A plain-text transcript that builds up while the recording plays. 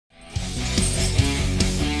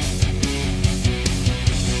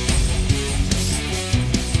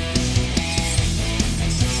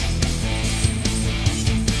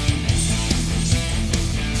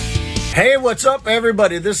Hey, what's up,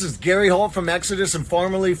 everybody? This is Gary Holt from Exodus and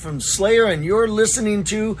formerly from Slayer, and you're listening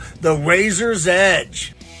to The Razor's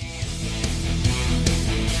Edge.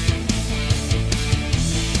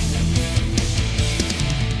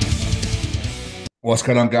 What's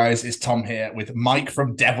going on, guys? It's Tom here with Mike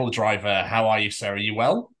from Devildriver. How are you, sir? Are you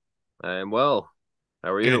well? I'm well.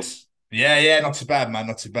 How are Good. you? Yeah, not too bad, man.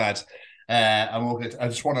 Not too bad. I'm all good. I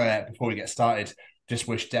just want to, before we get started, just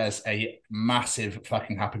wish Des a massive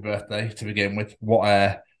fucking happy birthday to begin with. What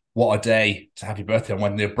a day to happy birthday on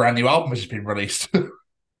when the brand new album has just been released.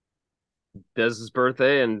 Dez's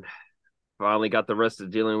birthday and finally got the rest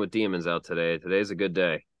of dealing with demons out today. Today's a good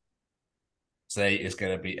day. Today is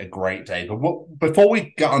going to be a great day. But before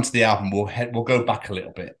we get onto the album, we'll go back a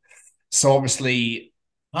little bit. So obviously,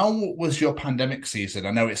 how was your pandemic season?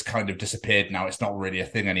 I know it's kind of disappeared now. It's not really a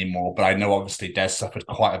thing anymore, but I know obviously Des suffered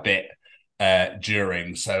quite a bit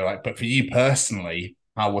during. So like, but for you personally,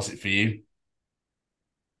 how was it for you?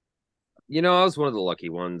 I was one of the lucky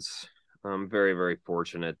ones. I'm very, very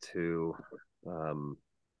fortunate to um,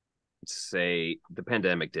 say the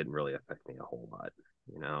pandemic didn't really affect me a whole lot,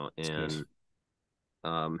 It's good. and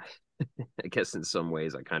um, I guess in some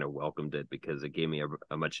ways I kind of welcomed it because it gave me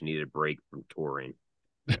a much needed break from touring.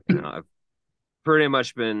 I've pretty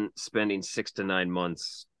much been spending 6 to 9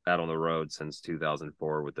 months out on the road since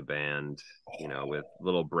 2004 with the band, with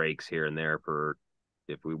little breaks here and there for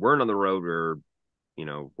if we weren't on the road, we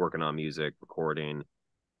are working on music, recording,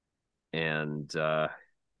 and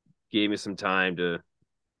gave me some time to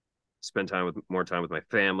spend time with more time with my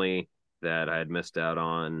family that I had missed out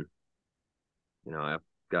on. I've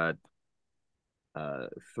got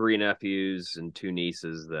three nephews and two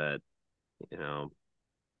nieces that, you know,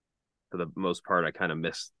 for the most part, I kind of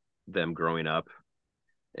missed them growing up.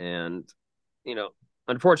 And, you know,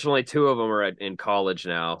 unfortunately, two of them are in college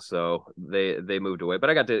now, so they moved away. But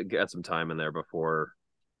I got to get some time in there before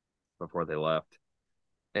they left.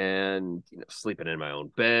 And sleeping in my own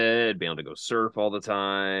bed, being able to go surf all the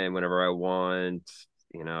time whenever I want.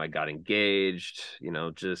 I got engaged.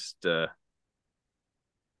 Just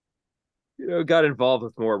got involved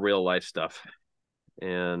with more real life stuff,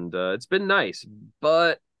 and it's been nice.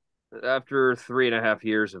 But after 3.5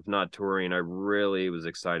 years of not touring, I really was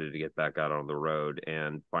excited to get back out on the road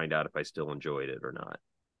and find out if I still enjoyed it or not.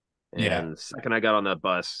 Yeah, And the second I got on that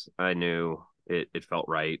bus, I knew it felt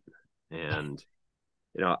right. And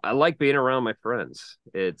I like being around my friends.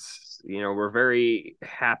 It's we're very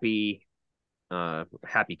happy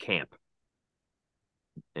camp,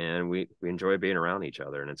 and we enjoy being around each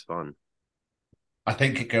other, and it's fun. I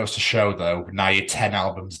think it goes to show though. Now you're 10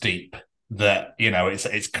 albums deep. That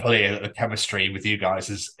it's clear that the chemistry with you guys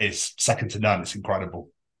is second to none. It's incredible.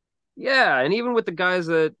 Yeah, and even with the guys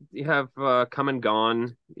that you have come and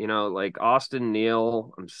gone, like Austin,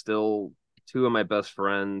 Neil, I'm still two of my best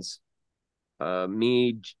friends.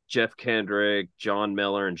 Me, Jeff Kendrick, John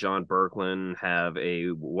Miller, and John Berkland have a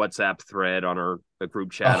WhatsApp thread on a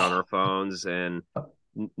group chat on Oh, our phones, and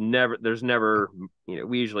there's never,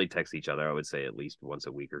 we usually text each other. I would say at least once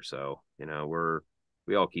a week or so.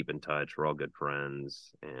 We all keep in touch. We're all good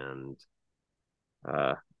friends, and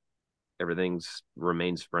uh, everything's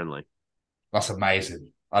remains friendly. that's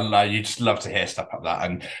amazing. You just love to hear stuff like that.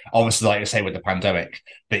 And obviously, like you say, with the pandemic,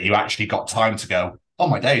 that you actually got time to go, oh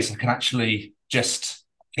my days, I can actually just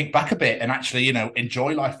kick back a bit and actually,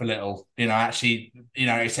 enjoy life a little. Actually,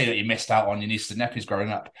 you say that you missed out on your nieces and nephews growing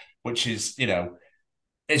up, which is,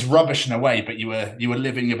 it's rubbish in a way, but you were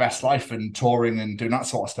living your best life and touring and doing that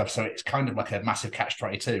sort of stuff. So it's kind of like a massive catch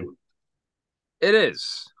 22. It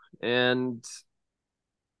is, and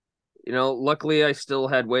luckily I still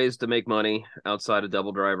had ways to make money outside of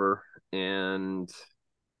Devildriver, and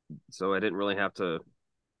so I didn't really have to.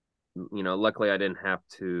 Luckily I didn't have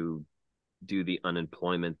to do the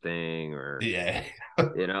unemployment thing or Yeah.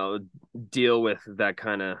 you know deal with that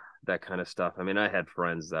kind of stuff. I mean, I had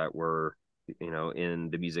friends that were in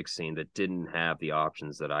the music scene that didn't have the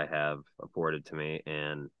options that I have afforded to me,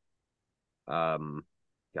 and um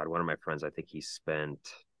God, one of my friends, I think he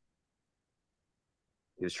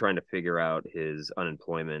was trying to figure out his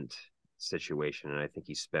unemployment situation, and I think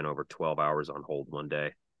he spent over 12 hours on hold one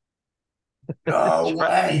day. No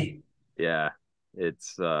way. Yeah,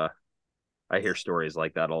 it's I hear stories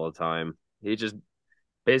like that all the time. He just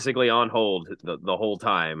basically on hold the whole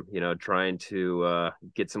time, trying to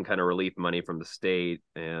get some kind of relief money from the state.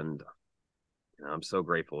 And I'm so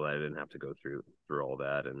grateful that I didn't have to go through all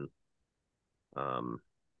that. And um,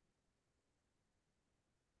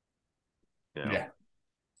 you know, Yeah.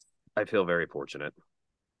 I feel very fortunate.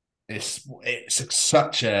 It's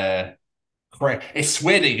such a It's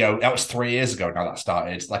weird that you go, that was 3 years ago now that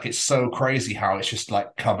started. Like, it's so crazy how it's just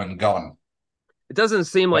like come and gone. It doesn't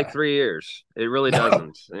seem like But 3 years. It really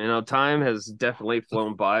doesn't. Time has definitely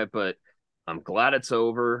flown by, but I'm glad it's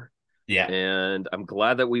over. yeah, And I'm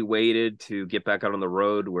glad that we waited to get back out on the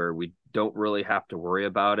road where we don't really have to worry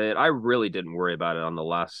about it. I really didn't worry about it on the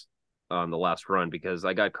last run because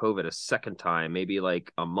I got COVID a second time, maybe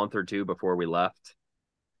like a month or two before we left.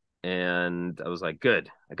 And I was like, good,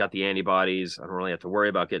 I got the antibodies. I don't really have to worry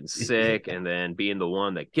about getting sick and then being the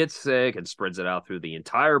one that gets sick and spreads it out through the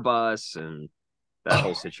entire bus and that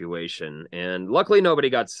whole situation. And luckily,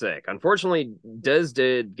 nobody got sick. Unfortunately, Des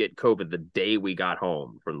did get COVID the day we got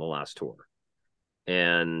home from the last tour.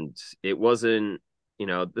 And it wasn't,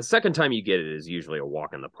 the second time you get it is usually a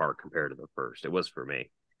walk in the park compared to the first. It was for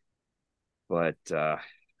me. But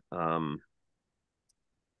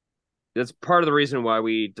that's part of the reason why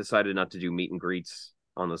we decided not to do meet and greets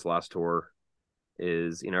on this last tour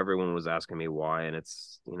is, everyone was asking me why. And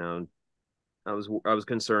it's, I was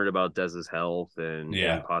concerned about Dez's health and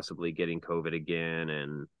him possibly getting COVID again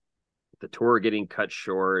and the tour getting cut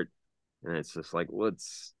short. And it's just like,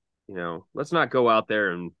 let's not go out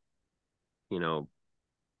there and,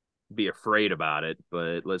 be afraid about it,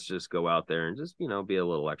 but let's just go out there and just, be a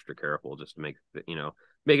little extra careful just to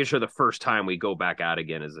making sure the first time we go back out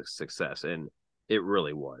again is a success. And it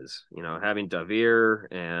really was, having Davir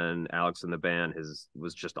and Alex in the band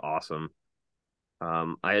was just awesome.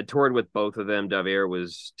 I had toured with both of them. Davir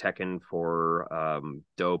was teching for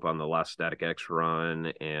Dope on the last Static X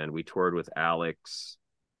run, and we toured with Alex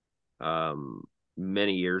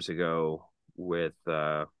many years ago with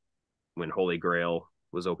when Holy Grail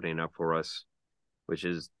was opening up for us, which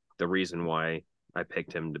is the reason why I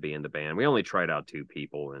picked him to be in the band. We only tried out 2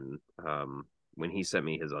 people, and when he sent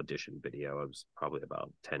me his audition video, I was probably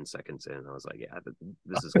about 10 seconds in. I was like, yeah,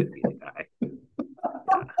 this is going to be the guy. Yeah.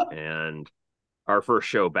 And our first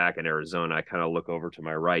show back in Arizona, I kind of look over to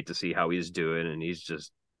my right to see how he's doing, and he's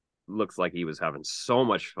just looks like he was having so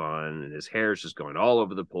much fun, and his hair's just going all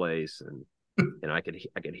over the place, and I could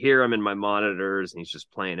hear him in my monitors, and he's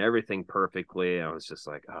just playing everything perfectly. I was just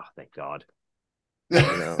like, oh, thank God.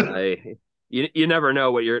 You never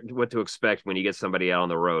know what to expect when you get somebody out on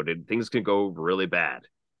the road. Things can go really bad,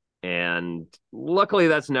 and luckily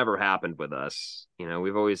that's never happened with us.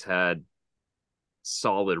 We've always had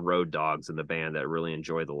solid road dogs in the band that really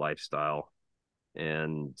enjoy the lifestyle,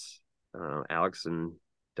 and Alex and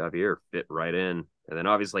Davir fit right in. And then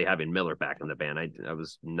obviously having Miller back in the band, I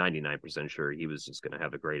was 99% sure he was just going to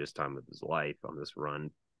have the greatest time of his life on this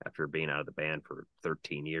run after being out of the band for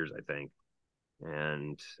 13 years, I think.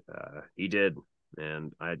 And he did,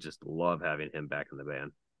 and I just love having him back in the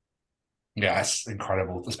band. Yeah, it's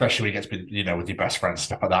incredible, especially when you get to be, with your best friends and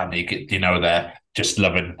stuff like that, and you get, they're just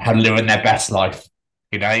living their best life.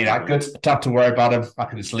 You're that good. Don't have to worry about them. I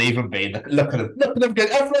can just leave them be. Look at them.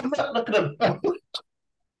 Everyone, look at them.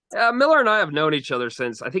 Miller and I have known each other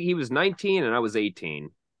since I think he was 19 and I was 18.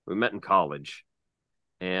 We met in college,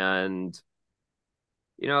 and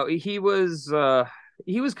he was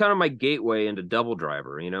kind of my gateway into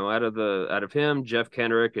Devildriver. Out of him, Jeff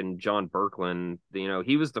Kendrick and John Birkland,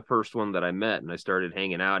 he was the first one that I met, and I started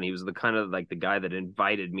hanging out, and he was the kind of like the guy that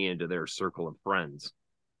invited me into their circle of friends.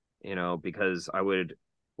 Because I would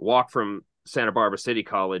walk from Santa Barbara City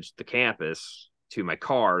College, the campus, to my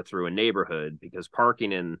car through a neighborhood because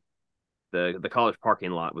parking in the college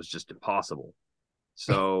parking lot was just impossible.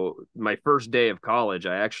 So my first day of college,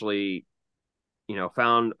 I actually,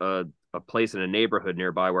 found a place in a neighborhood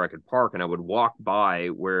nearby where I could park, and I would walk by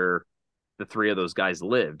where the 3 of those guys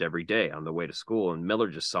lived every day on the way to school. And Miller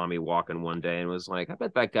just saw me walking one day and was like, I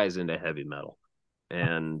bet that guy's into heavy metal.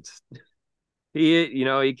 And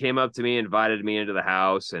he came up to me, invited me into the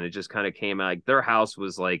house, and it just kind of came out like their house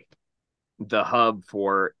was like the hub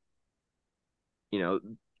for,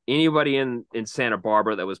 anybody in Santa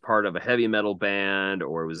Barbara that was part of a heavy metal band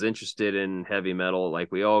or was interested in heavy metal.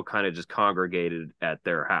 Like we all kind of just congregated at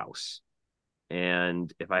their house.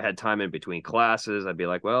 And if I had time in between classes, I'd be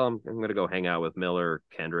like, well, I'm going to go hang out with Miller,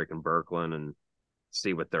 Kendrick, and Birkland and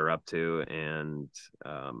see what they're up to. And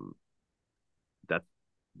that's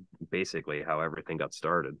basically how everything got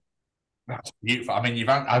started. That's beautiful. I mean,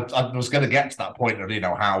 I was going to get to that point of,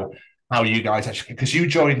 how you guys actually, because you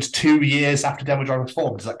joined 2 years after Devildriver was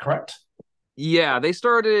formed, is that correct? Yeah, they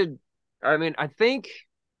started, I think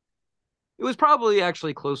it was probably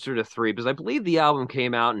actually closer to 3 because I believe the album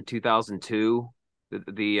came out in 2002,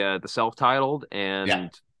 the self-titled,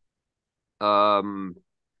 and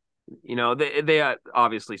they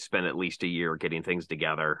obviously spent at least a year getting things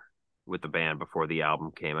together with the band before the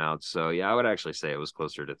album came out. So yeah, I would actually say it was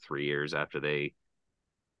closer to 3 years after they,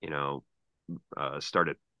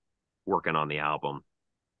 started working on the album.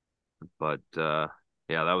 But yeah,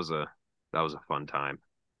 that was a fun time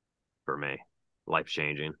for me, life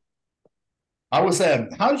changing. I was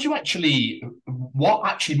how did you actually what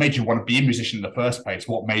actually made you want to be a musician in the first place?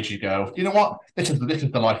 What made you go, you know what, this is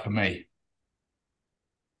the life for me?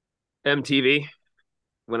 MTV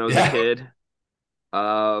when I was a Yeah. kid.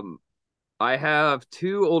 Um, I have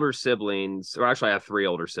two older siblings, or actually I have three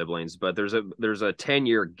older siblings, but there's a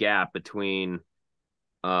 10-year gap between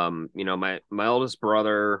my oldest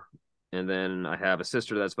brother, and then I have a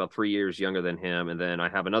sister that's about 3 years younger than him, and then I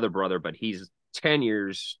have another brother, but he's 10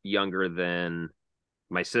 years younger than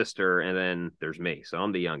my sister, and then there's me. So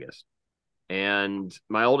I'm the youngest. And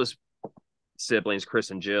my oldest siblings, Chris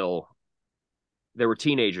and Jill, they were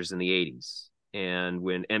teenagers in the 80s. And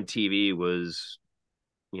when MTV was,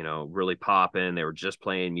 really popping, they were just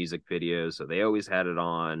playing music videos. So they always had it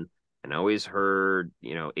on. And I always heard,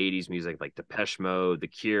 80s music like Depeche Mode, The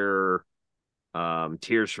Cure,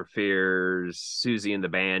 Tears for Fears, Susie and the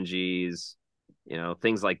Banshees,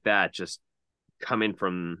 things like that, just coming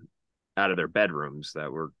from out of their bedrooms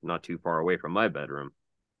that were not too far away from my bedroom.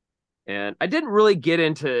 And I didn't really get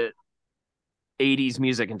into 80s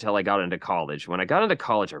music until I got into college. When I got into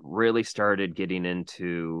college, I really started getting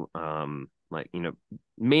into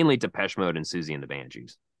mainly Depeche Mode and Susie and the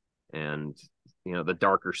Banshees, and the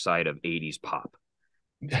darker side of 80s pop.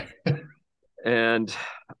 And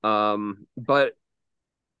but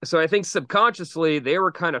so I think subconsciously they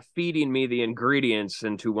were kind of feeding me the ingredients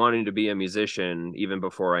into wanting to be a musician even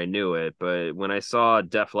before I knew it. But when I saw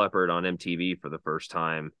Def Leppard on MTV for the first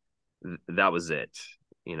time, that was it.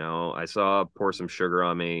 I saw Pour Some Sugar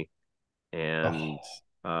on Me, and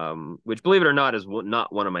which, believe it or not, is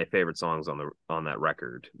not one of my favorite songs on that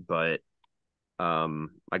record. But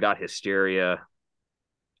I got Hysteria,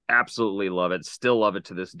 absolutely love it, still love it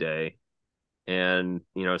to this day. And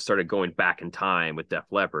started going back in time with Def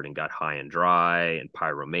Leppard and got High and Dry and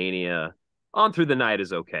Pyromania. On Through the Night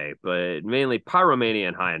is okay, but mainly Pyromania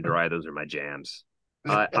and High and Dry, those are my jams.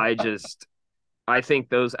 I think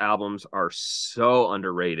those albums are so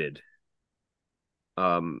underrated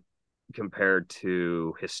compared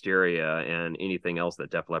to Hysteria and anything else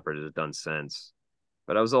that Def Leppard has done since.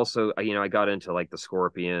 But I was also, I got into like the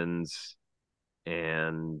Scorpions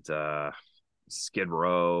and Skid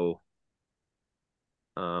Row.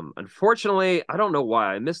 Unfortunately, I don't know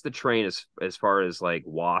why I missed the train as far as like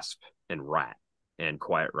Wasp and Rat and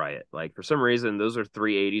Quiet Riot. Like, for some reason, those are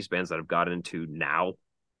three 80s bands that I've got into now,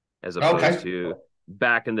 as opposed to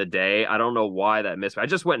back in the day. I don't know why that missed me. I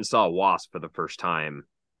just went and saw Wasp for the first time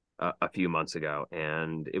a few months ago,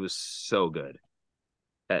 and it was so good.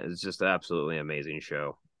 It's just an absolutely amazing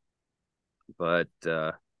show. But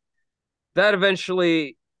that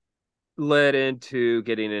eventually led into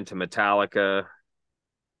getting into Metallica,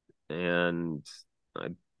 and I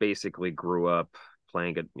basically grew up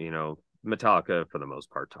playing, Metallica for the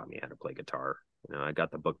most part taught me how to play guitar. I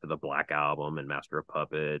got the book for the Black Album and Master of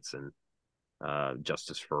Puppets and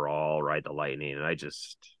Justice for All, Ride the Lightning, and I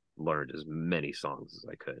just learned as many songs as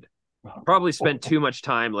I could. Probably spent too much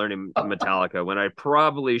time learning Metallica when I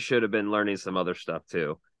probably should have been learning some other stuff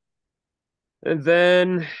too. And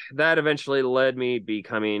then that eventually led me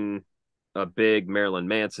becoming a big Marilyn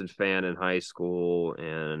Manson fan in high school,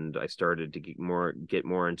 and I started to get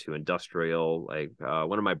more into industrial. Like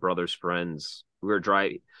one of my brother's friends, we were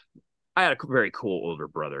driving. I had a very cool older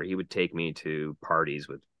brother. He would take me to parties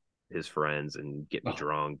with his friends and get me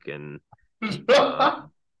drunk, and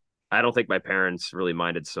I don't think my parents really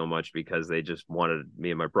minded so much because they just wanted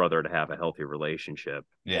me and my brother to have a healthy relationship.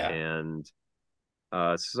 Yeah. And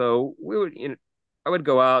so I would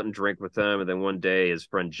go out and drink with them, and then one day his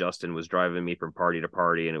friend Justin was driving me from party to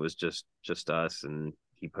party, and it was just us, and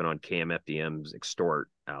he put on KMFDM's Extort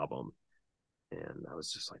album, and I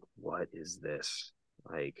was just like, what is this?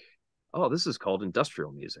 Like, oh, this is called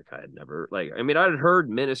industrial music. I had never I had heard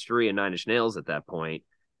Ministry and Nine Inch Nails at that point,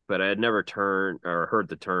 but I had never heard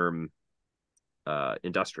the term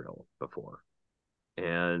industrial before.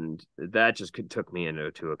 And that just took me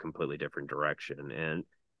into a completely different direction. And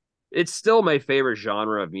it's still my favorite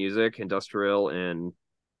genre of music, industrial and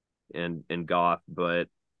goth, but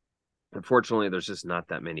unfortunately there's just not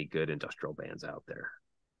that many good industrial bands out there.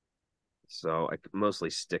 So I mostly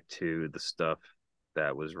stick to the stuff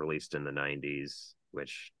that was released in the 90s,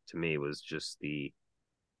 which to me was just the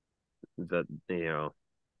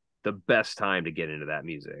best time to get into that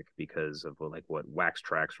music because of what Wax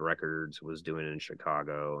Trax Records was doing in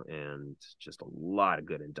Chicago, and just a lot of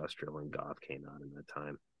good industrial and goth came out in that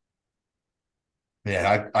time.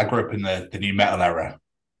 Yeah, I grew up in the new metal era.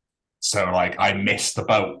 So like I missed the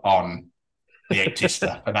boat on the 80s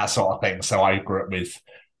stuff and that sort of thing. So I grew up with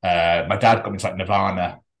my dad got me to like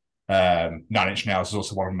Nirvana, Nine Inch Nails is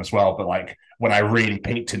also one of them as well. But like when I really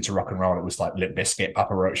peaked into rock and roll, it was like Limp Bizkit,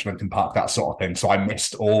 Papa Roach, Linkin Park, that sort of thing. So I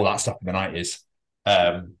missed all that stuff in the 90s.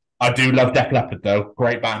 I do love Def Leppard though,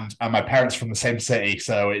 great band, and my parents from the same city,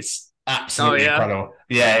 so it's Oh absolutely yeah, incredible.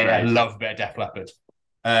 Yeah, yeah, I right. love a bit of Def Leppard.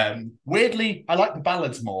 Weirdly, I like the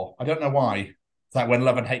ballads more. I don't know why. It's like When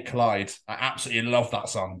Love and Hate Collide. I absolutely love that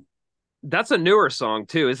song. That's a newer song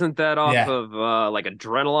too, isn't that off Yeah, of like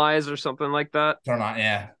Adrenalize or something like that? don't know,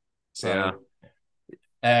 yeah. Yeah, So,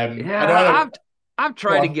 I yeah. know. I've Go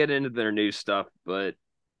tried to on. get into their new stuff, but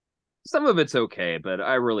some of it's okay. But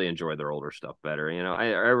I really enjoy their older stuff better. I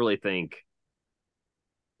really think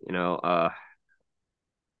you know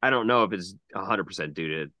I don't know if it's 100%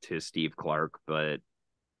 due to Steve Clark, but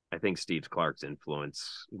I think Steve Clark's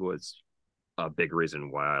influence was a big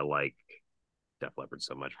reason why I like Def Leppard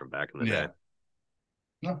so much from back in the day. Yeah,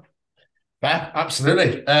 no, fair,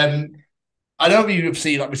 absolutely. I know you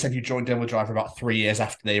see, like we said, you joined Devildriver about 3 years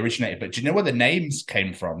after they originated, but do you know where the names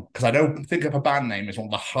came from? Because I know think of a band name is one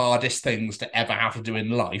of the hardest things to ever have to do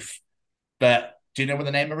in life. But do you know where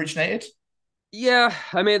the name originated? Yeah,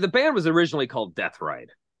 I mean the band was originally called Death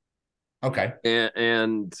Ride, Okay.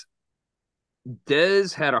 and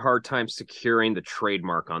Dez had a hard time securing the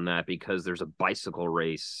trademark on that because there's a bicycle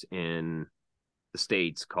race in the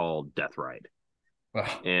States called Death Ride. Well,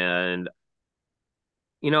 And,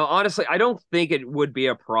 honestly, I don't think it would be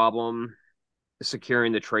a problem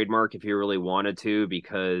securing the trademark if you really wanted to,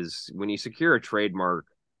 because when you secure a trademark,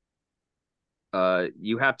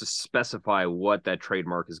 you have to specify what that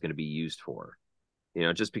trademark is going to be used for.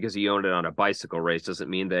 Just because you own it on a bicycle race doesn't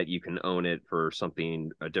mean that you can own it for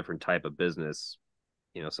something, a different type of business,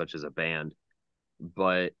 such as a band.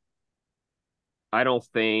 But I don't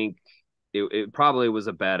think it probably was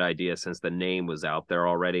a bad idea since the name was out there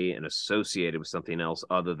already and associated with something else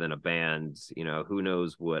other than a band. Who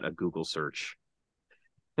knows what a Google search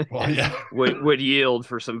well, yeah. would yield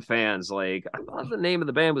for some fans. Like, I thought the name of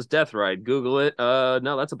the band was Death Ride. Google it.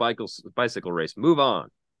 No, that's a bicycle race. Move on.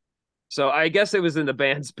 So I guess it was in the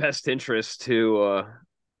band's best interest to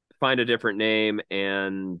find a different name.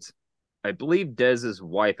 And I believe Dez's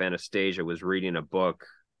wife Anastasia was reading a book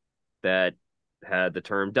that had the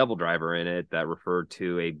term Devildriver in it that referred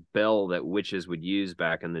to a bell that witches would use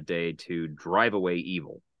back in the day to drive away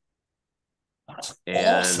evil. That's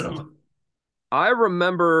And awesome. I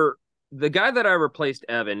remember the guy that I replaced,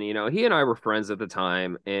 Evan, he and I were friends at the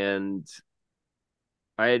time, and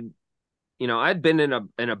I had I'd been in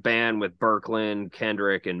a band with Birkland,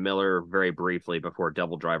 Kendrick, and Miller very briefly before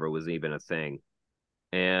Devildriver was even a thing.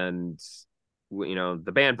 And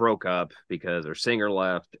the band broke up because their singer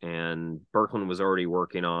left, and Birkland was already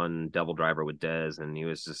working on Devildriver with Dez, and he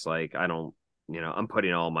was just like, I don't, I'm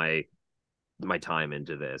putting all my time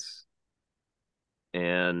into this.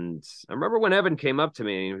 And I remember when Evan came up to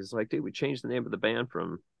me and he was like, dude, we changed the name of the band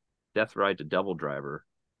from Death Ride to Devildriver.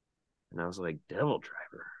 And I was like,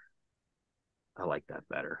 Devildriver. I like that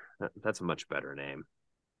better. That's a much better name.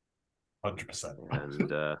 100%.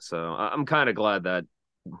 And so I'm kind of glad that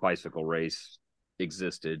bicycle race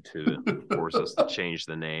existed to force us to change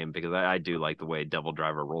the name, because I do like the way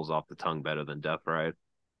Devildriver rolls off the tongue better than Death Ride.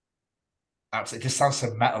 Absolutely. It just sounds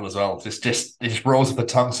so metal as well. It just rolls off the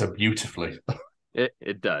tongue so beautifully.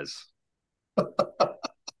 It does.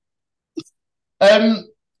 Um,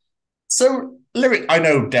 so lyric, I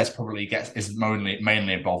know Des probably is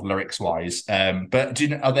mainly involved lyrics wise. But do you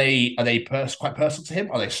know, are they quite personal to him?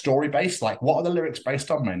 Are they story based? Like, what are the lyrics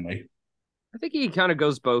based on mainly? I think he kind of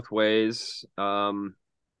goes both ways. A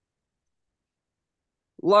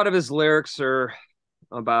lot of his lyrics are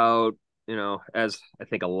about, as I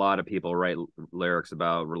think a lot of people write lyrics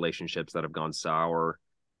about relationships that have gone sour,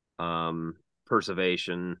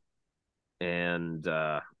 preservation, and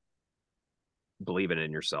believing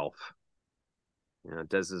in yourself.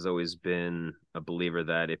 Des has always been a believer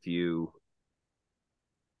that if you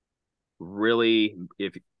really,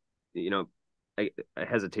 if you know, I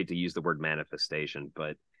hesitate to use the word manifestation,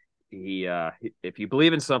 but if you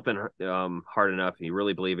believe in something hard enough, and you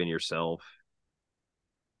really believe in yourself,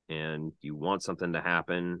 and you want something to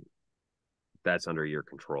happen, that's under your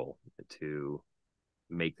control to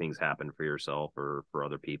make things happen for yourself or for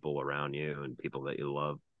other people around you and people that you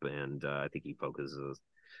love. And I think he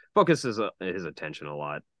focuses his attention a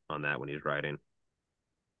lot on that when he's writing.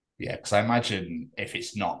 Yeah, because I imagine if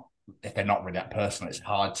they're not really that personal, it's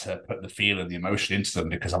hard to put the feel and the emotion into them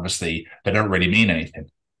because obviously they don't really mean anything.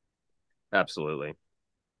 Absolutely,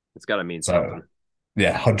 it's got to mean So something.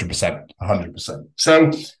 Yeah, 100%. 100%.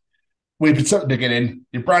 So we've been at the beginning.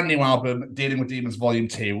 Your brand new album, Dealing with Demons Volume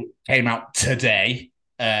 2, came out today.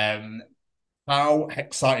 How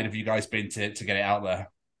excited have you guys been to get it out there?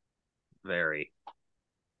 Very.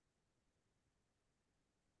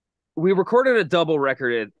 We recorded a double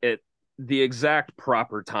record at the exact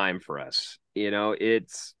proper time for us. We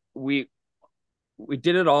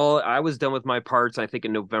did it all. I was done with my parts, I think,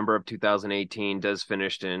 in November of 2018. Des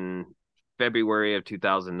finished in February of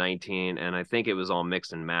 2019, and I think it was all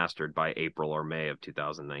mixed and mastered by April or May of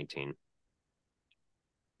 2019.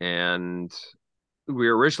 And we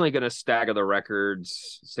were originally going to stagger the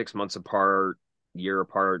records 6 months apart, year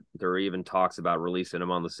apart. There were even talks about releasing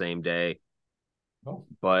them on the same day. Oh.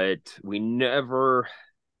 But we never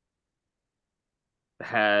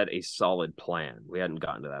had a solid plan. We hadn't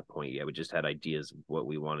gotten to that point yet. We just had ideas of what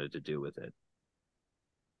we wanted to do with it.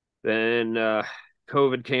 Then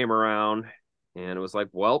COVID came around, and it was like,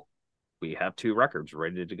 well, we have 2 records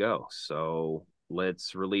ready to go. So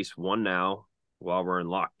let's release one now while we're in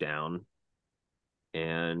lockdown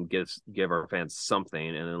and give our fans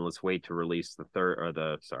something. And then let's wait to release the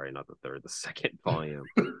second volume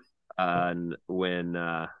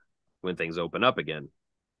when things open up again.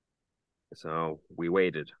 So we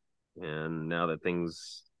waited, and now that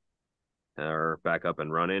things are back up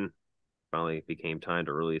and running, finally became time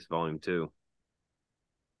to release volume 2.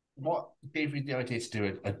 What gave you the idea to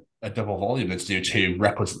do a double volume? Let's do 2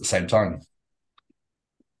 records at the same time.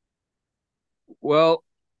 Well,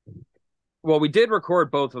 we did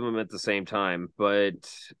record both of them at the same time, but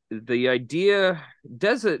the idea,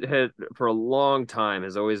 Desert had for a long time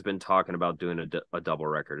has always been talking about doing a double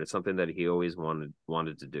record. It's something that he always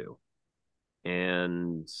wanted to do.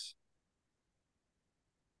 And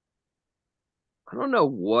I don't know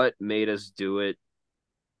what made us do it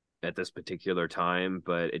at this particular time,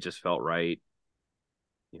 but it just felt right.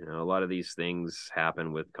 A lot of these things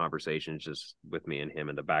happen with conversations just with me and him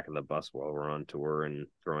in the back of the bus while we're on tour and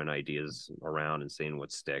throwing ideas around and seeing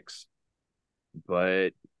what sticks. But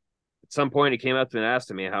at some point, he came up and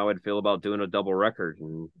asked me how I'd feel about doing a double record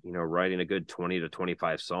and, writing a good 20 to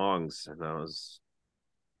 25 songs. And I was,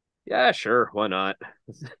 yeah, sure. Why not?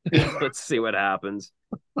 Let's see what happens.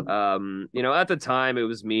 At the time it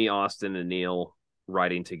was me, Austin, and Neil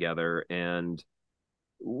writing together, and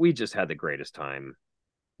we just had the greatest time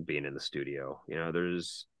being in the studio.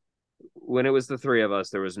 When it was the 3 of us,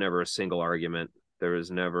 there was never a single argument. There was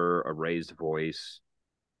never a raised voice.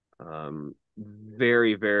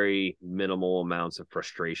 Very, very minimal amounts of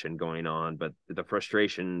frustration going on, but the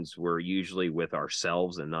frustrations were usually with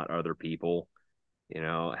ourselves and not other people.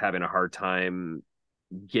 Having a hard time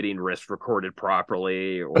getting riffs recorded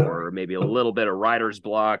properly, or maybe a little bit of writer's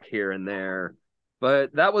block here and there.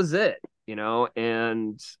 But that was it,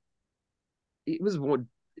 and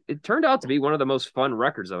it turned out to be one of the most fun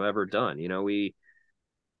records I've ever done.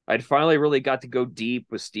 I'd finally really got to go deep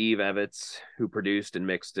with Steve Evans, who produced and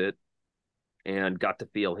mixed it, and got to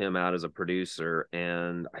feel him out as a producer.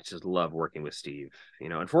 And I just love working with Steve.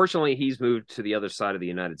 Unfortunately, he's moved to the other side of the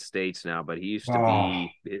United States now, but he used to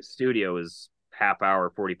be, his studio is half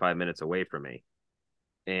hour, 45 minutes away from me.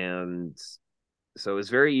 And so it's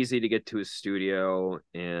very easy to get to his studio,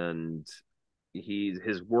 and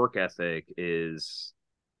his work ethic is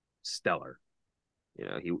stellar.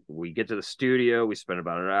 We get to the studio, we spend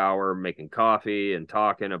about an hour making coffee and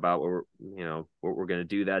talking about what we're going to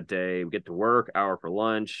do that day. We get to work, hour for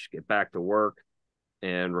lunch, get back to work,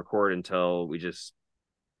 and record until we just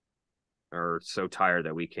are so tired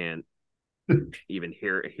that we can't even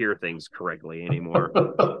hear things correctly anymore.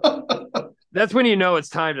 That's when it's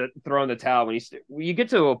time to throw in the towel. When you get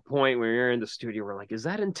to a point where you're in the studio, we're like, is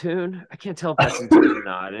that in tune? I can't tell if that's in tune or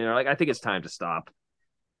not. And I think it's time to stop.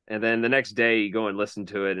 And then the next day you go and listen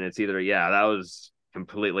to it, and it's either, yeah, that was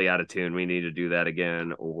completely out of tune, we need to do that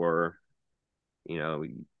again, or,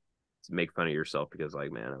 make fun of yourself because,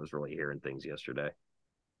 like, man, I was really hearing things yesterday.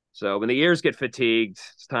 So when the ears get fatigued,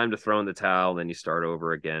 it's time to throw in the towel, and then you start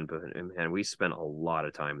over again. And we spent a lot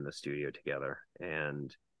of time in the studio together.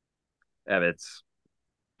 And Evans,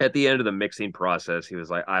 at the end of the mixing process, he was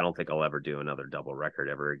like, I don't think I'll ever do another double record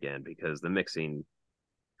ever again, because the mixing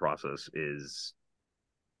process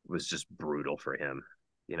was just brutal for him.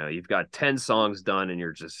 You've got 10 songs done, and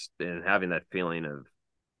you're just having that feeling of,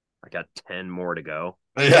 I got 10 more to go.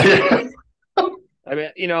 Yeah. I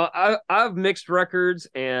mean, I've mixed records,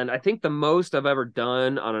 and I think the most I've ever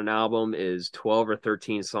done on an album is 12 or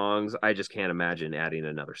 13 songs. I just can't imagine adding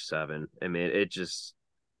another 7. I mean,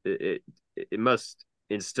 it must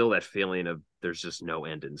instill that feeling of there's just no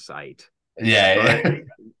end in sight. Yeah, But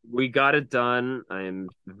we got it done. I'm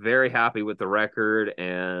very happy with the record,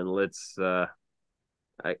 and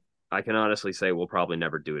I I can honestly say we'll probably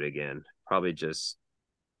never do it again. Probably just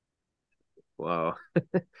well, no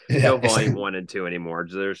yeah. It's like volume 1 and 2 anymore.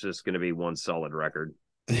 There's just going to be one solid record.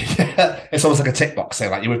 it's almost like a tick box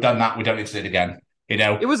saying like, "We've done that. We don't need to do it again." You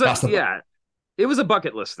know, It was a that's the yeah, it was a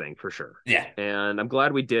bucket list thing for sure, yeah. and I'm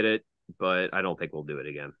glad we did it. But I don't think we'll do it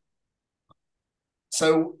again.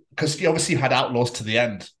 So, because you obviously had Outlaws to the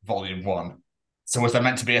End, Volume One. So, was there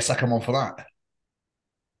meant to be a second one for that?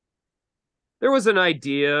 There was an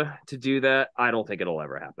idea to do that. I don't think it'll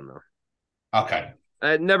ever happen though. Okay.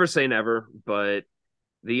 Never say never, but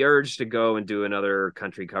the urge to go and do another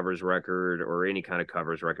country covers record or any kind of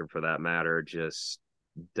covers record for that matter just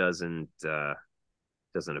doesn't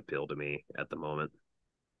doesn't appeal to me at the moment.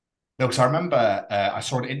 No, because I remember I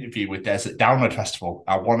saw an interview with Des at Download Festival.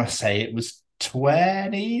 I want to say it was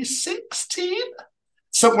 2016,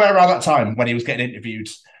 somewhere around that time when he was getting interviewed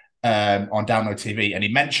on Download TV, and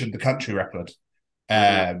he mentioned the country record.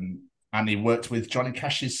 And he worked with Johnny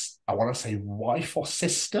Cash's, I want to say, wife or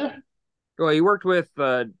sister. Well, he worked with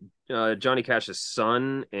Johnny Cash's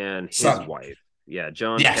son and his wife. Yeah,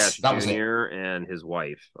 John Yes, Cash that was it. Jr. and his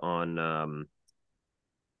wife on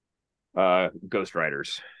Ghost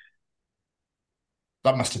Riders.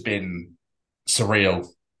 That must have been surreal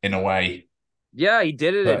in a way. Yeah, he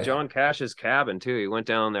did it at But John Cash's cabin too. He went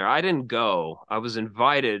down there. I didn't go. I was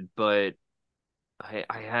invited, but I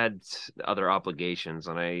had other obligations,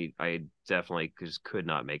 and I definitely just could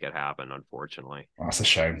not make it happen, unfortunately. that's a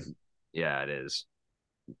shame. Yeah, it is.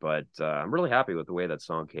 But I'm really happy with the way that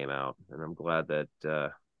song came out, and I'm glad that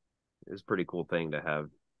it was a pretty cool thing to have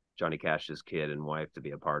Johnny Cash's kid and wife to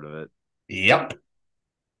be a part of it. Yep.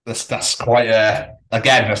 That's quite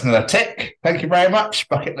again, that's another tick. Thank you very much.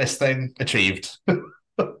 Bucket list thing achieved.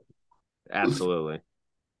 Absolutely.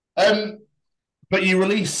 But you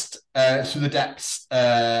released Through the Depths,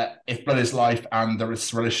 If Blood Is Life, and The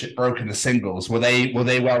Relationship Broken, the singles. Were they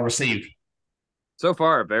well received? So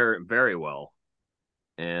far, very, very well.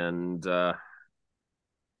 And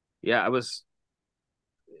yeah,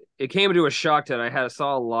 it came to a shock that I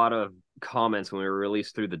saw a lot of comments when we were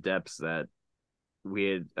released Through the Depths that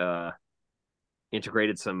we had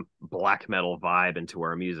integrated some black metal vibe into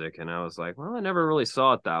our music. And I was like, well, I never really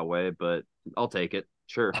saw it that way, but I'll take it.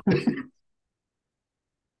 Sure.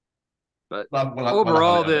 But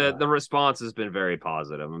overall, the response has been very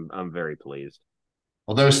positive. I'm very pleased.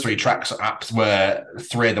 Well, those three tracks were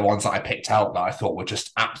three of the ones that I picked out that I thought were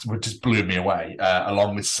just blew me away,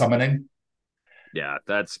 along with Summoning. Yeah,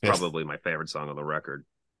 that's probably my favorite song on the record.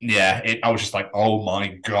 Yeah, I was just like, oh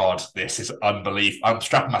my God, this is unbelievable. I'm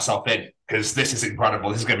strapping myself in because this is incredible.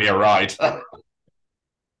 This is going to be a ride.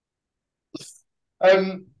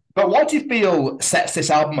 But what do you feel sets this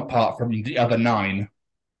album apart from the other 9?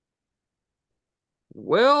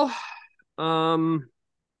 Well,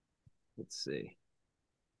 let's see.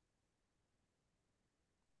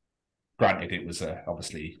 Granted, it was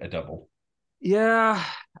obviously a double. Yeah,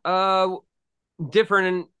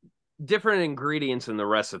 different ingredients in the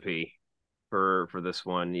recipe for this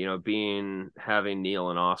one. You know, having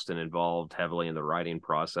Neil and Austin involved heavily in the writing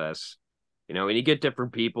process. You know, when you get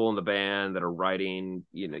different people in the band that are writing,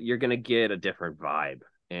 you know, you're gonna get a different vibe.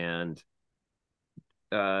 And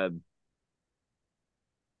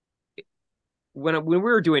when we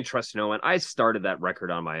were doing Trust No One, I started that record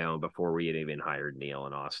on my own before we had even hired Neil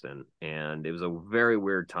and Austin. And it was a very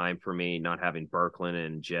weird time for me not having Berkland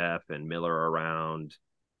and Jeff and Miller around.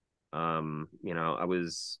 You know,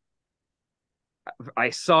 I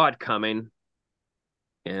saw it coming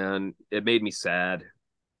and it made me sad.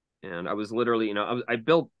 And I was literally, you know,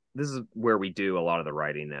 this is where we do a lot of the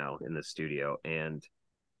writing now in the studio. And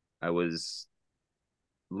I was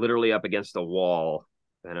literally up against a wall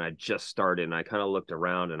and I just started and I kind of looked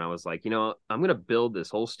around and I was like, you know, I'm going to build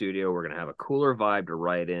this whole studio. We're going to have a cooler vibe to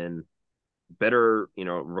write in, better, you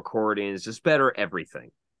know, recordings, just better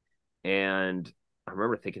everything. And I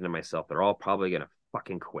remember thinking to myself, they're all probably going to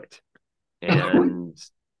fucking quit. And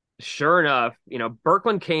sure enough, you know,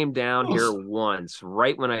 Berkland came down here once,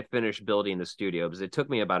 right when I finished building the studio, because it took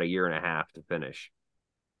me about 1.5 years to finish.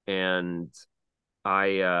 And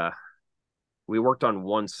we worked on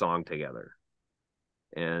one song together.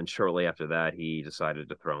 And shortly after that, he decided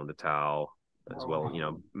to throw in the towel as well. You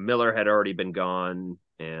know, Miller had already been gone,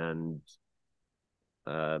 and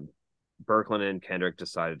Berkland and Kendrick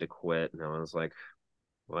decided to quit. And I was like,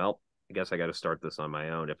 well, I guess I got to start this on my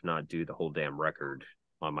own, if not do the whole damn record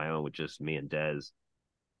on my own with just me and Dez.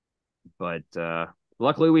 But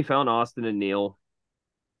luckily we found Austin and Neil,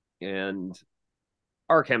 and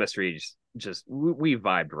our chemistry just we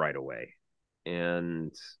vibed right away.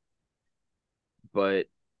 But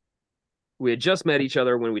we had just met each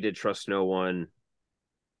other when we did Trust No One.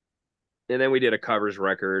 And then we did a covers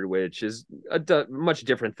record, which is a much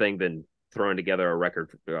different thing than throwing together a record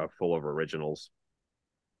full of originals.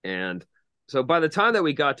 And so by the time that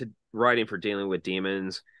we got to writing for Dealing with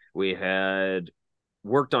Demons, we had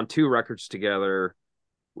worked on 2 records together.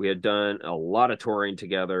 We had done a lot of touring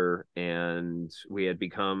together, and we had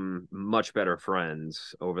become much better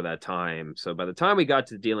friends over that time. So by the time we got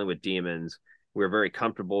to Dealing with Demons, we were very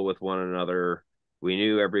comfortable with one another. We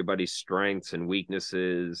knew everybody's strengths and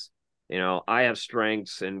weaknesses. You know, I have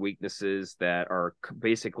strengths and weaknesses that are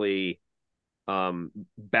basically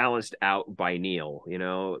balanced out by Neil. You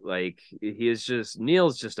know, like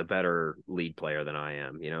Neil's just a better lead player than I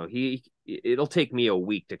am. You know, it'll take me a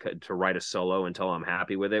week to write a solo until I'm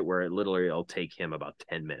happy with it, where it literally will take him about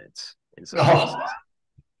 10 minutes in some cases.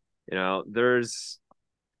 You know,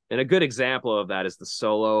 and a good example of that is the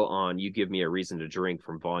solo on You Give Me a Reason to Drink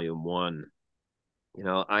from Volume 1. You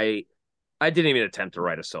know, I didn't even attempt to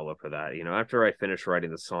write a solo for that. You know, after I finished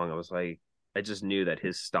writing the song, I was like, I just knew that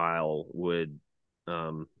his style would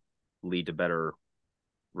lead to better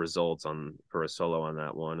results for a solo on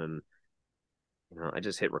that one. And, you know, I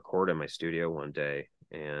just hit record in my studio one day,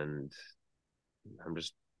 and I'm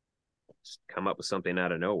just come up with something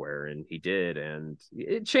out of nowhere, and he did. And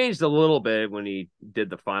it changed a little bit when he did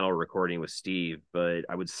the final recording with Steve, but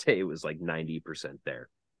I would say it was like 90% there.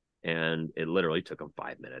 And it literally took him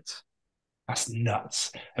 5 minutes. That's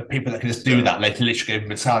nuts. The people that can just do that, they can literally give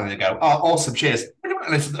them a time and they go, "Oh, awesome, cheers."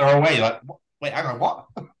 And they're away like, "Wait, hang on, what?"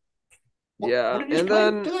 Yeah, what did you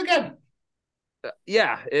play? Do it again.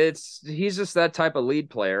 Yeah, he's just that type of lead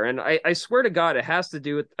player, and I swear to God,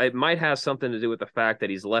 it might have something to do with the fact that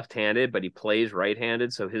he's left-handed, but he plays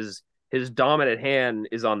right-handed, so his dominant hand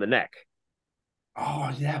is on the neck.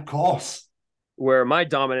 Oh yeah, of course. Where my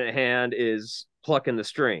dominant hand is plucking the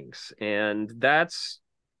strings, and that's,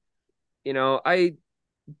 you know, I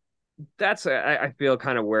feel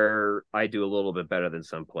kind of where I do a little bit better than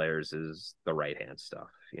some players is the right hand stuff.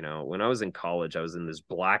 You know, when I was in college, I was in this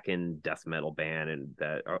blackened death metal band, and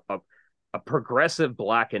a progressive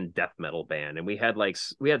blackened death metal band, and we had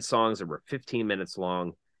songs that were 15 minutes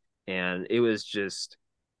long, and it was just,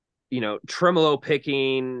 you know, tremolo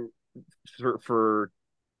picking for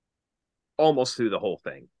almost through the whole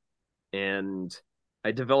thing. And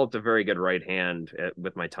I developed a very good right hand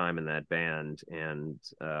with my time in that band. And,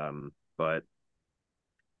 but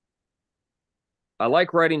I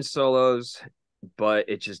like writing solos, but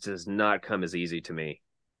it just does not come as easy to me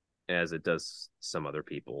as it does some other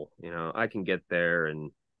people. You know, I can get there,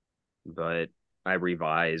 but I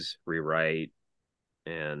revise, rewrite,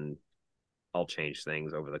 and I'll change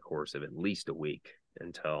things over the course of at least a week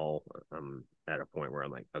until I'm at a point where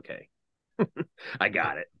I'm like, okay, I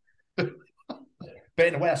got it. But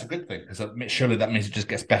in a way, that's a good thing, because surely that means it just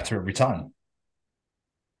gets better every time.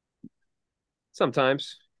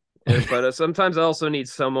 Sometimes. But sometimes I also need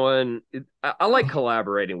someone. I like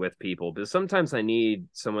collaborating with people, but sometimes I need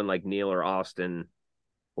someone like Neil or Austin,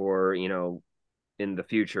 or, you know, in the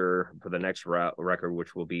future for the next record,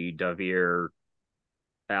 which will be Davir,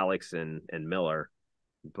 Alex, and Miller.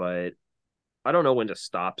 But I don't know when to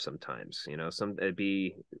stop sometimes. You know,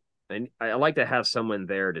 I like to have someone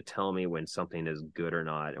there to tell me when something is good or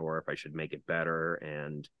not, or if I should make it better.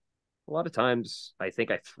 And a lot of times I think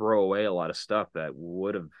I throw away a lot of stuff that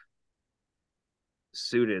would have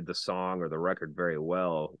suited the song or the record very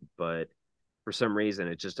well, but for some reason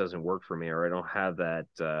it just doesn't work for me, or I don't have that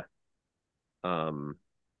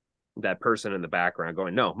person in the background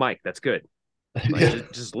going, "No, Mike, that's good." Like,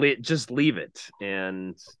 just leave it.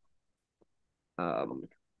 And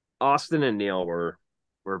Austin and Neil were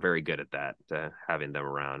very good at that, having them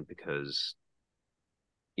around, because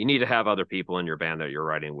you need to have other people in your band that you're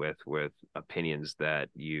writing with opinions that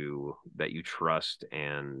you trust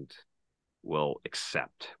and will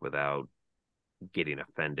accept without getting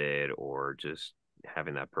offended, or just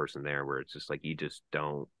having that person there where it's just like you just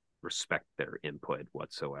don't respect their input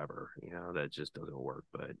whatsoever. You know, that just doesn't work.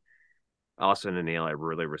 But Austin and Neil, I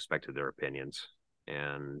really respected their opinions,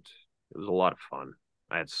 and it was a lot of fun.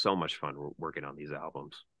 I had so much fun working on these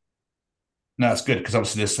albums. No, it's good, because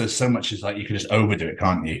obviously there's so much, is like you can just overdo it,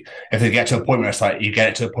 can't you? If they get to a point where it's like you get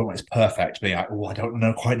it to a point where it's perfect, being like, "Oh, I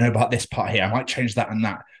don't quite know about this part here. I might change that and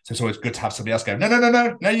that." So it's always good to have somebody else go,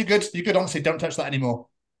 "No, you're good. You're good. Honestly, don't touch that anymore."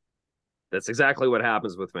 That's exactly what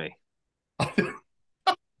happens with me.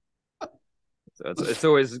 So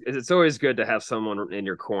it's always good to have someone in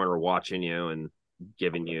your corner watching you and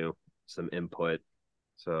giving you some input.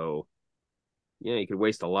 So you could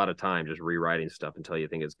waste a lot of time just rewriting stuff until you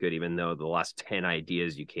think it's good, even though the last 10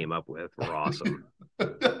 ideas you came up with were awesome.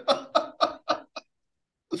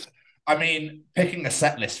 I mean, picking a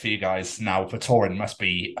set list for you guys now for touring must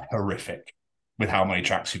be horrific with how many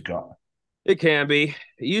tracks you've got. It can be.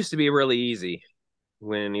 It used to be really easy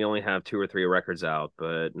when you only have 2 or 3 records out,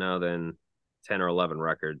 but now then 10 or 11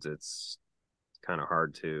 records, it's kind of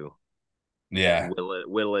hard to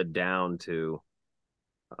whittle it down to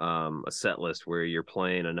a set list where you're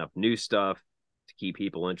playing enough new stuff to keep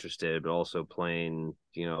people interested, but also playing,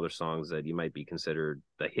 other songs that you might be considered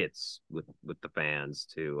the hits with the fans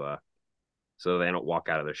to so they don't walk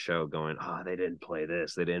out of the show going, oh, they didn't play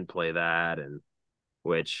this, they didn't play that. And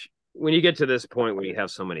which, when you get to this point where you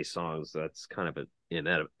have so many songs, that's kind of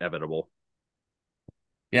inevitable.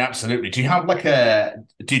 Yeah, absolutely. Do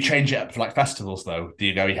you change it up for like festivals though? Do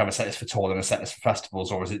you have a set list for tour and a set list for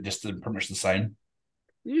festivals, or is it just pretty much the same?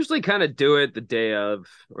 You usually kind of do it the day of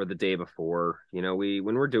or the day before. When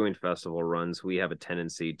we're doing festival runs, we have a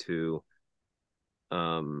tendency to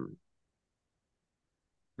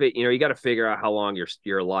but you got to figure out how long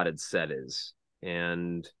your allotted set is.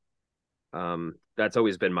 And that's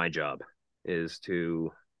always been my job, is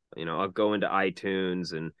to, I'll go into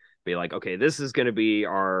iTunes and be like, okay, this is going to be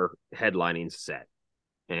our headlining set.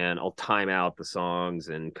 And I'll time out the songs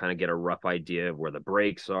and kind of get a rough idea of where the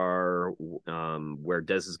breaks are, where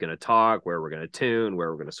Des is going to talk, where we're going to tune, where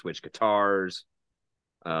we're going to switch guitars,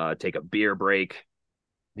 take a beer break.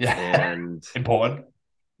 Yeah. And important.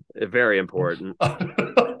 Very important.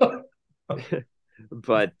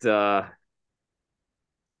 But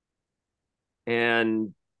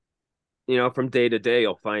and from day to day,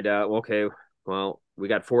 you'll find out, okay, well, we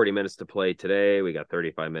got 40 minutes to play today, we got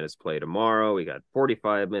 35 minutes to play tomorrow, we got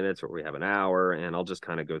 45 minutes, or we have an hour, and I'll just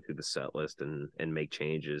kind of go through the set list and make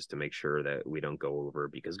changes to make sure that we don't go over,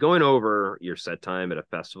 because going over your set time at a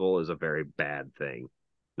festival is a very bad thing.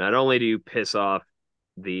 Not only do you piss off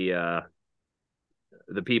the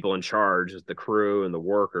people in charge, the crew and the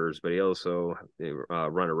workers, but you also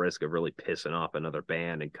run a risk of really pissing off another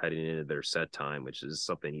band and cutting into their set time, which is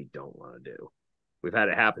something you don't want to do. We've had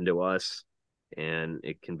it happen to us, and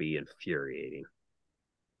it can be infuriating.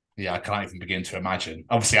 Yeah, I can't even begin to imagine.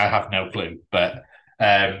 Obviously, I have no clue, but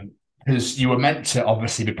because you were meant to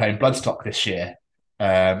obviously be playing Bloodstock this year,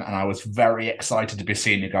 and I was very excited to be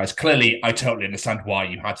seeing you guys. Clearly, I totally understand why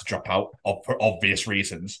you had to drop out for obvious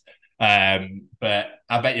reasons. But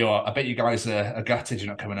I bet you guys are gutted you're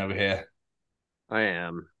not coming over here. I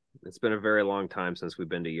am. It's been a very long time since we've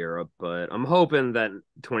been to Europe, but I'm hoping that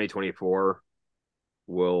 2024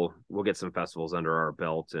 we'll get some festivals under our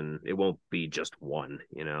belt, and it won't be just one.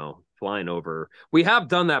 Flying over. We have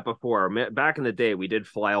done that before. Back in the day, we did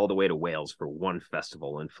fly all the way to Wales for one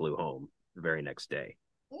festival and flew home the very next day.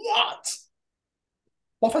 What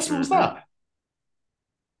festival was that?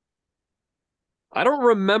 I don't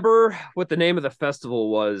remember what the name of the festival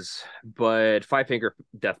was, but Five Finger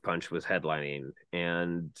Death Punch was headlining,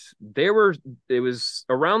 and it was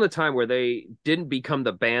around the time where they didn't become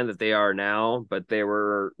the band that they are now, but they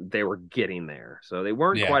were getting there. So they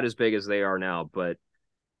weren't quite as big as they are now, but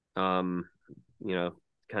kind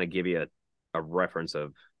of give you a reference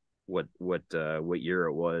of what year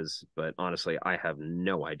it was. But honestly, I have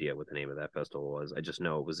no idea what the name of that festival was. I just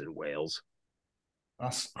know it was in Wales.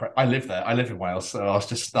 I live there. I live in Wales, so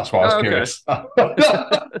that's why I was curious.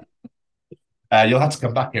 You'll have to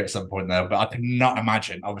come back here at some point, though. But I cannot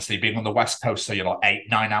imagine, obviously, being on the West Coast, so you're like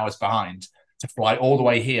 8-9 hours behind, to fly all the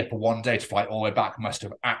way here for one day to fly all the way back must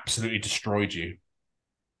have absolutely destroyed you.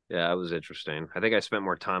 Yeah, it was interesting. I think I spent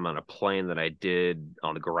more time on a plane than I did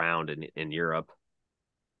on the ground in Europe.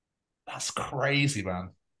 That's crazy,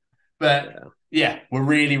 man. But yeah, we're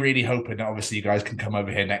really, really hoping that obviously you guys can come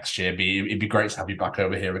over here next year. It'd be great to have you back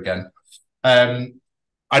over here again.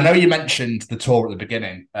 I know you mentioned the tour at the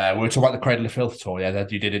beginning. We were talking about the Cradle of Filth tour,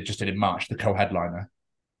 that you did in March, the co-headliner.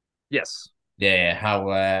 Yes. Yeah.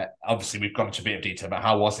 How obviously we've gone into a bit of detail, but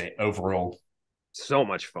how was it overall? So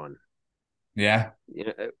much fun. Yeah.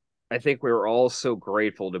 I think we were all so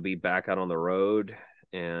grateful to be back out on the road,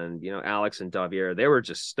 and Alex and Davier, they were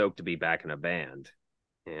just stoked to be back in a band.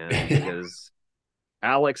 And because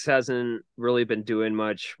Alex hasn't really been doing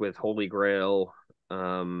much with Holy Grail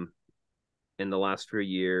in the last few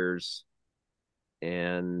years.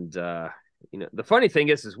 And the funny thing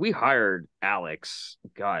is we hired Alex,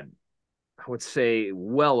 God, I would say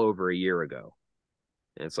well over a year ago.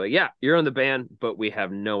 And it's like, yeah, you're in the band, but we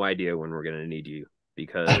have no idea when we're going to need you,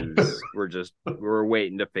 because we're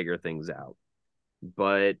waiting to figure things out.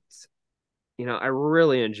 But I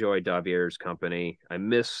really enjoyed Davier's company. I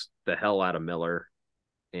miss the hell out of Miller.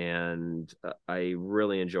 and I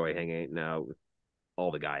really enjoy hanging out with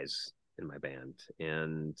all the guys in my band.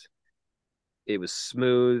 And it was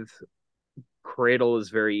smooth. Cradle is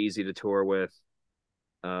very easy to tour with.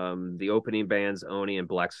 The opening bands, Oni and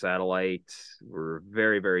Black Satellite, were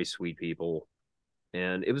very, very sweet people,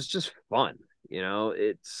 and it was just fun.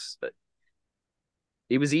 It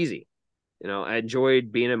was easy. I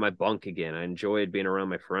enjoyed being in my bunk again. I enjoyed being around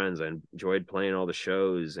my friends. I enjoyed playing all the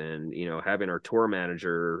shows, and having our tour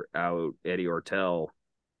manager out, Eddie Ortel,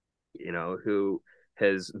 who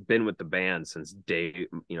has been with the band since day.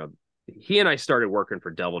 He and I started working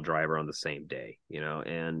for Devildriver on the same day.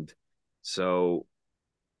 And so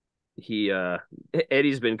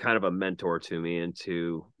Eddie's been kind of a mentor to me, and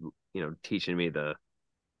to teaching me the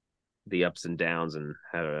ups and downs and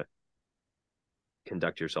how to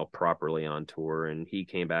conduct yourself properly on tour. And he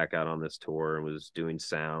came back out on this tour and was doing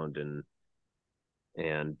sound and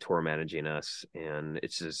tour managing us, and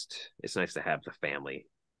it's nice to have the family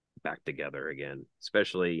back together again,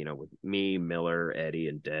 especially with me, Miller, Eddie,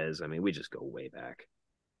 and Dez. I mean, we just go way back.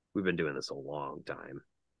 We've been doing this a long time.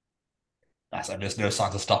 There's no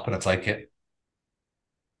signs of stopping, I take it.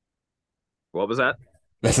 What was that?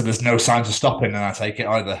 There's no signs of stopping, and I take it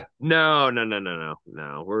either. No.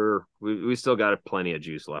 We still got plenty of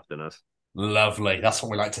juice left in us. Lovely. That's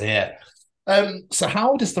what we like to hear. So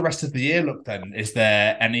how does the rest of the year look then? Is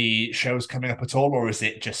there any shows coming up at all, or is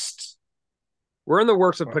it just... We're in the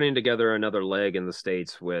works of putting together another leg in the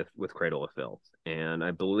States with Cradle of Filth, and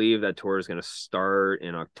I believe that tour is going to start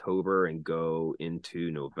in October and go into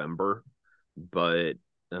November, but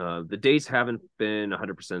the dates haven't been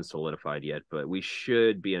 100% solidified yet, but we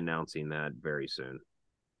should be announcing that very soon.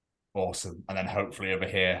 Awesome. And then hopefully over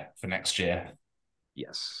here for next year.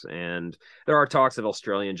 Yes. And there are talks of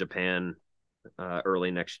Australia and Japan early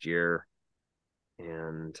next year.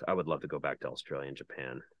 And I would love to go back to Australia and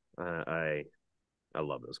Japan. I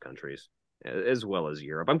love those countries, as well as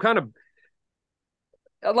Europe. I'd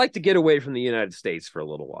like to get away from the United States for a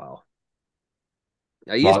little while.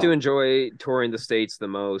 I used to enjoy touring the States the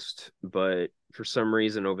most, but for some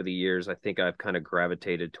reason over the years, I think I've kind of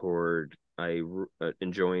gravitated toward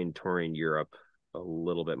enjoying touring Europe a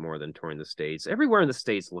little bit more than touring the States. Everywhere in the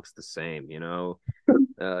States looks the same,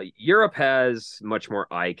 Europe has much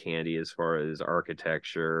more eye candy as far as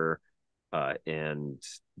architecture and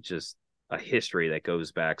just a history that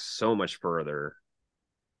goes back so much further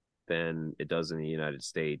than it does in the United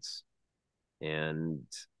States. And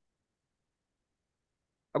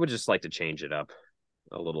I would just like to change it up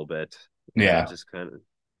a little bit. Yeah. Just kind of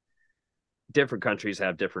different countries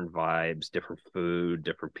have different vibes, different food,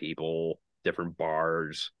 different people, different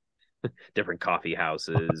bars, different coffee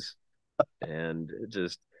houses, and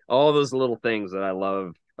just all those little things that I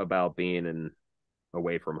love about being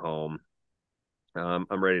away from home. I'm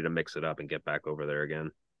ready to mix it up and get back over there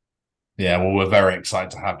again. Yeah, well, we're very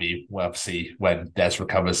excited to have you. We'll obviously, when Des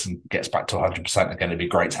recovers and gets back to 100%, again, it'd be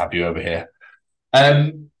great to have you over here.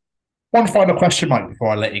 One final question, Mike, before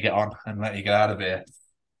I let you get on and let you get out of here.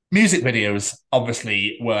 Music videos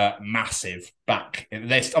obviously were massive back.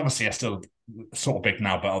 They obviously are still sort of big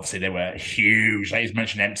now, but obviously they were huge. Like you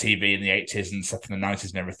mentioned MTV in the 80s and stuff in the 90s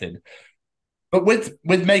and everything. But with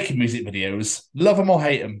making music videos, love them or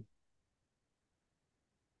hate them?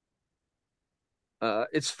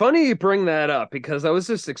 It's funny you bring that up, because I was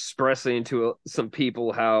just expressing to some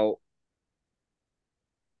people how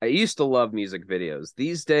I used to love music videos.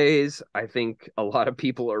 These days, I think a lot of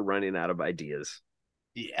people are running out of ideas.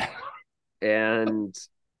 Yeah. And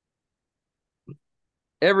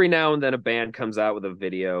every now and then a band comes out with a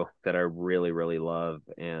video that I really, really love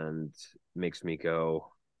and makes me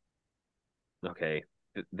go, okay,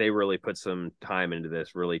 they really put some time into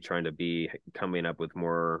this, really trying to be coming up with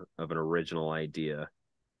more of an original idea.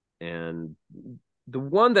 And the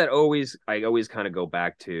one that I always kind of go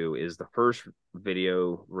back to is the first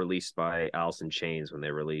video released by Alice in Chains when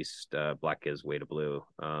they released Black Gives Way to Blue.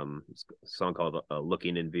 It's a song called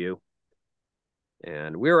Looking in View.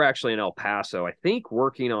 And we were actually in El Paso, I think, we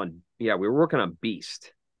were working on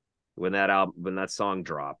Beast when that song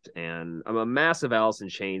dropped. And I'm a massive Alice in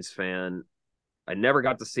Chains fan. I never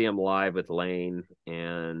got to see him live with Lane,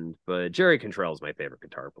 but Jerry Cantrell is my favorite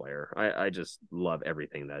guitar player. I just love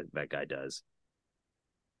everything that guy does.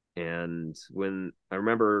 And when I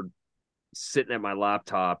remember sitting at my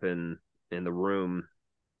laptop in the room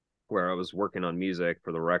where I was working on music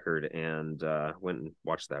for the record, and went and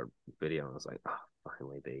watched that video, and I was like, oh,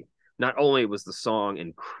 finally not only was the song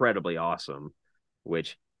incredibly awesome,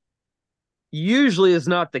 which usually is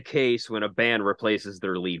not the case when a band replaces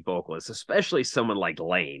their lead vocalist, especially someone like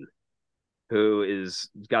Lane, who is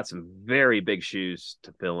got some very big shoes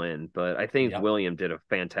to fill in. But I think William did a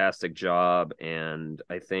fantastic job, and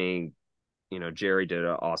I think Jerry did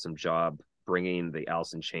an awesome job bringing the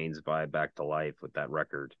Alice in Chains vibe back to life with that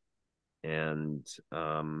record. And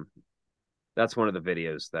that's one of the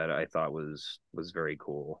videos that I thought was very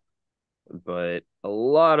cool. But a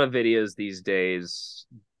lot of videos these days,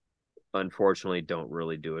 unfortunately, don't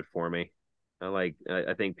really do it for me. I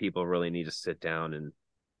think people really need to sit down and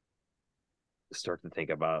start to think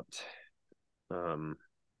about more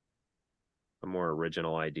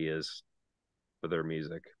original ideas for their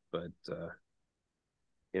music. But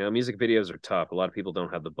music videos are tough. A lot of people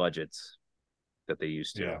don't have the budgets that they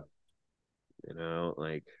used to.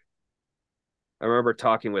 Like I remember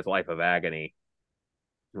talking with Life of Agony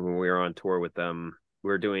when we were on tour with them.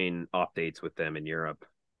 We were doing off dates with them in Europe,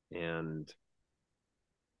 and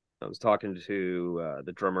I was talking to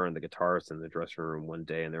the drummer and the guitarist in the dressing room one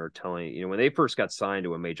day, and they were telling, when they first got signed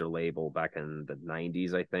to a major label back in the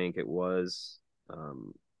 90s, I think it was.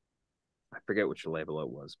 I forget which label it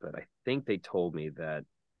was, but I think they told me that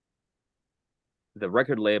the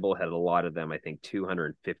record label had allotted them, I think,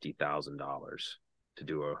 $250,000 to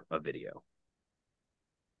do a video.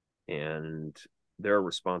 And their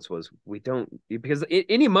response was, we don't, because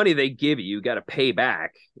any money they give you, you got to pay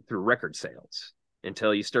back through record sales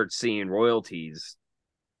until you start seeing royalties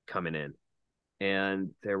coming in.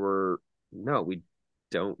 And no, we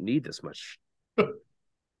don't need this much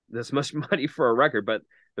money for a record. But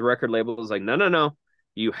the record label was like, no,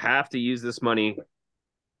 you have to use this money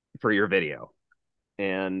for your video.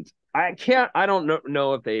 And I don't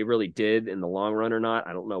know if they really did in the long run or not.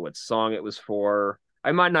 I don't know what song it was for.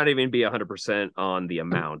 I might not even be 100% on the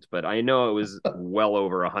amount, but I know it was well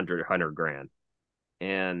over 100 grand.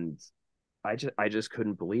 And I just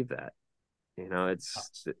couldn't believe that.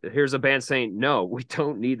 Here's a band saying, no, we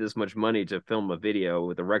don't need this much money to film a video,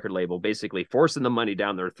 with a record label basically forcing the money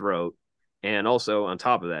down their throat. And also on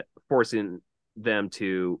top of that, forcing them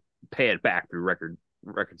to pay it back through record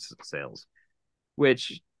sales,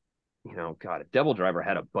 which, God, if Devildriver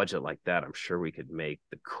had a budget like that, I'm sure we could make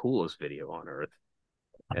the coolest video on earth,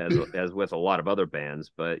 as with a lot of other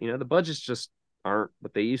bands. But, the budgets just aren't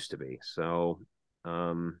what they used to be. So,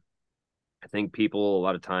 I think people a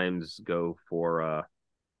lot of times go for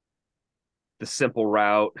the simple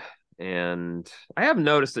route, and I have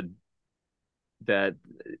noticed that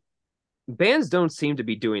bands don't seem to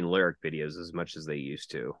be doing lyric videos as much as they used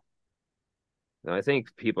to. And I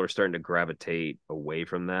think people are starting to gravitate away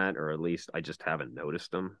from that, or at least I just haven't noticed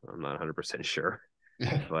them. I'm not 100% sure.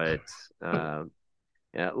 But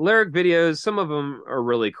lyric videos, some of them are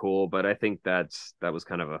really cool, but I think that was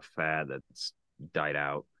kind of a fad that's died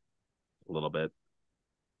out a little bit.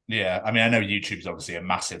 Yeah, I mean, I know YouTube's obviously a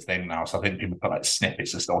massive thing now, so I think people put like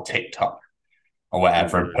snippets just on TikTok or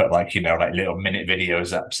whatever, and put like little minute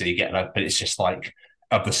videos up, so you get but it's just like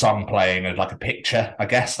of the song playing and like a picture. I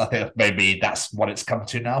guess I think maybe that's what it's come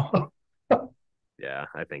to now. Yeah,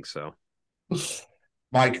 I think so.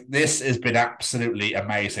 Mike, this has been absolutely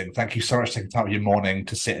amazing. Thank you so much for taking time of your morning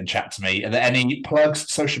to sit and chat to me. Are there any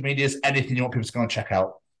plugs, social medias, anything you want people to go and check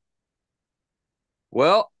out?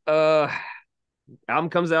 Well, album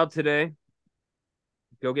comes out today.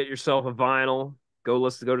 Go get yourself a vinyl. Go to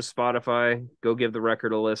Spotify. Go give the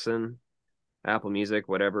record a listen. Apple Music,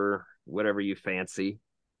 whatever you fancy.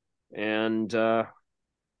 And for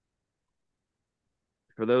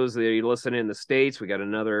those that are listening in the States, we got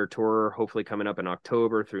another tour hopefully coming up in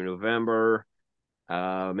October through November.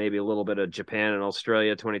 Maybe a little bit of Japan and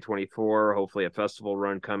Australia 2024. Hopefully a festival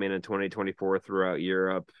run coming in 2024 throughout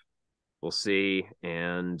Europe. We'll see.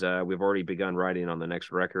 And we've already begun writing on the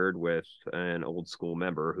next record with an old school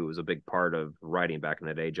member who was a big part of writing back in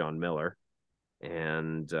the day, John Miller.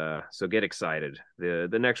 And so get excited.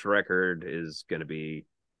 The next record is going to be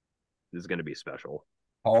special.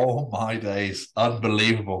 Oh my days.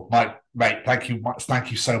 Unbelievable. Mike, mate, thank you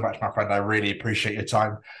so much, my friend. I really appreciate your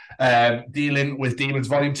time. Dealing with Demons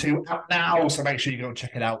Volume 2 out now, so make sure you go and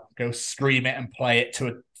check it out. Go stream it and play it to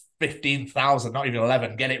a 15,000, not even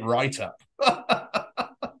 11. Get it right up.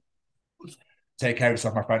 Take care of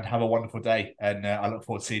yourself, my friend. Have a wonderful day, and I look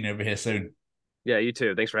forward to seeing you over here soon. Yeah, you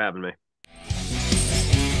too. Thanks for having me.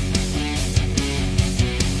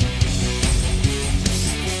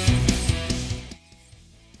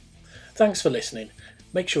 Thanks for listening.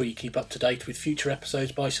 Make sure you keep up to date with future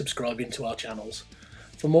episodes by subscribing to our channels.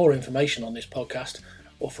 For more information on this podcast,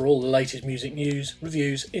 or for all the latest music news,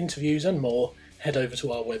 reviews, interviews and more, head over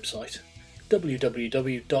to our website,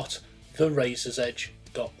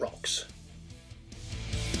 www.therazorsedge.rocks.